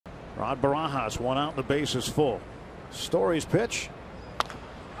Rod Barajas, one out, the base is full. Story's pitch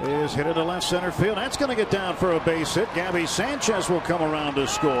is hit into left center field. That's going to get down for a base hit. Gabby Sanchez will come around to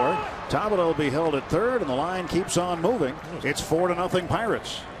score. Tabata will be held at third, and the line keeps on moving. It's 4-0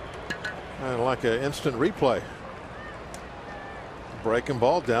 Pirates. Like an instant replay. Breaking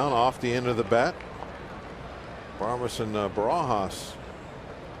ball down off the end of the bat. Barmas and Barajas.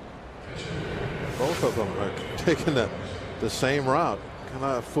 Both of them are taking the same route. Kind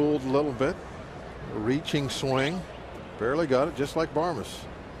of fooled a little bit. Reaching swing. Barely got it, just like Barmas.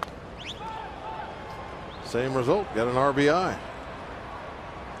 Same result. Got an RBI.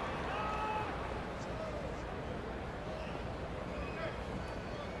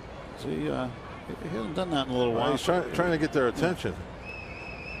 See, he hasn't done that in a little while. He's trying to get their attention.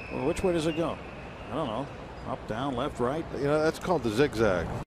 Well, which way does it go? I don't know. Up, down, left, right. You know, that's called the zigzag.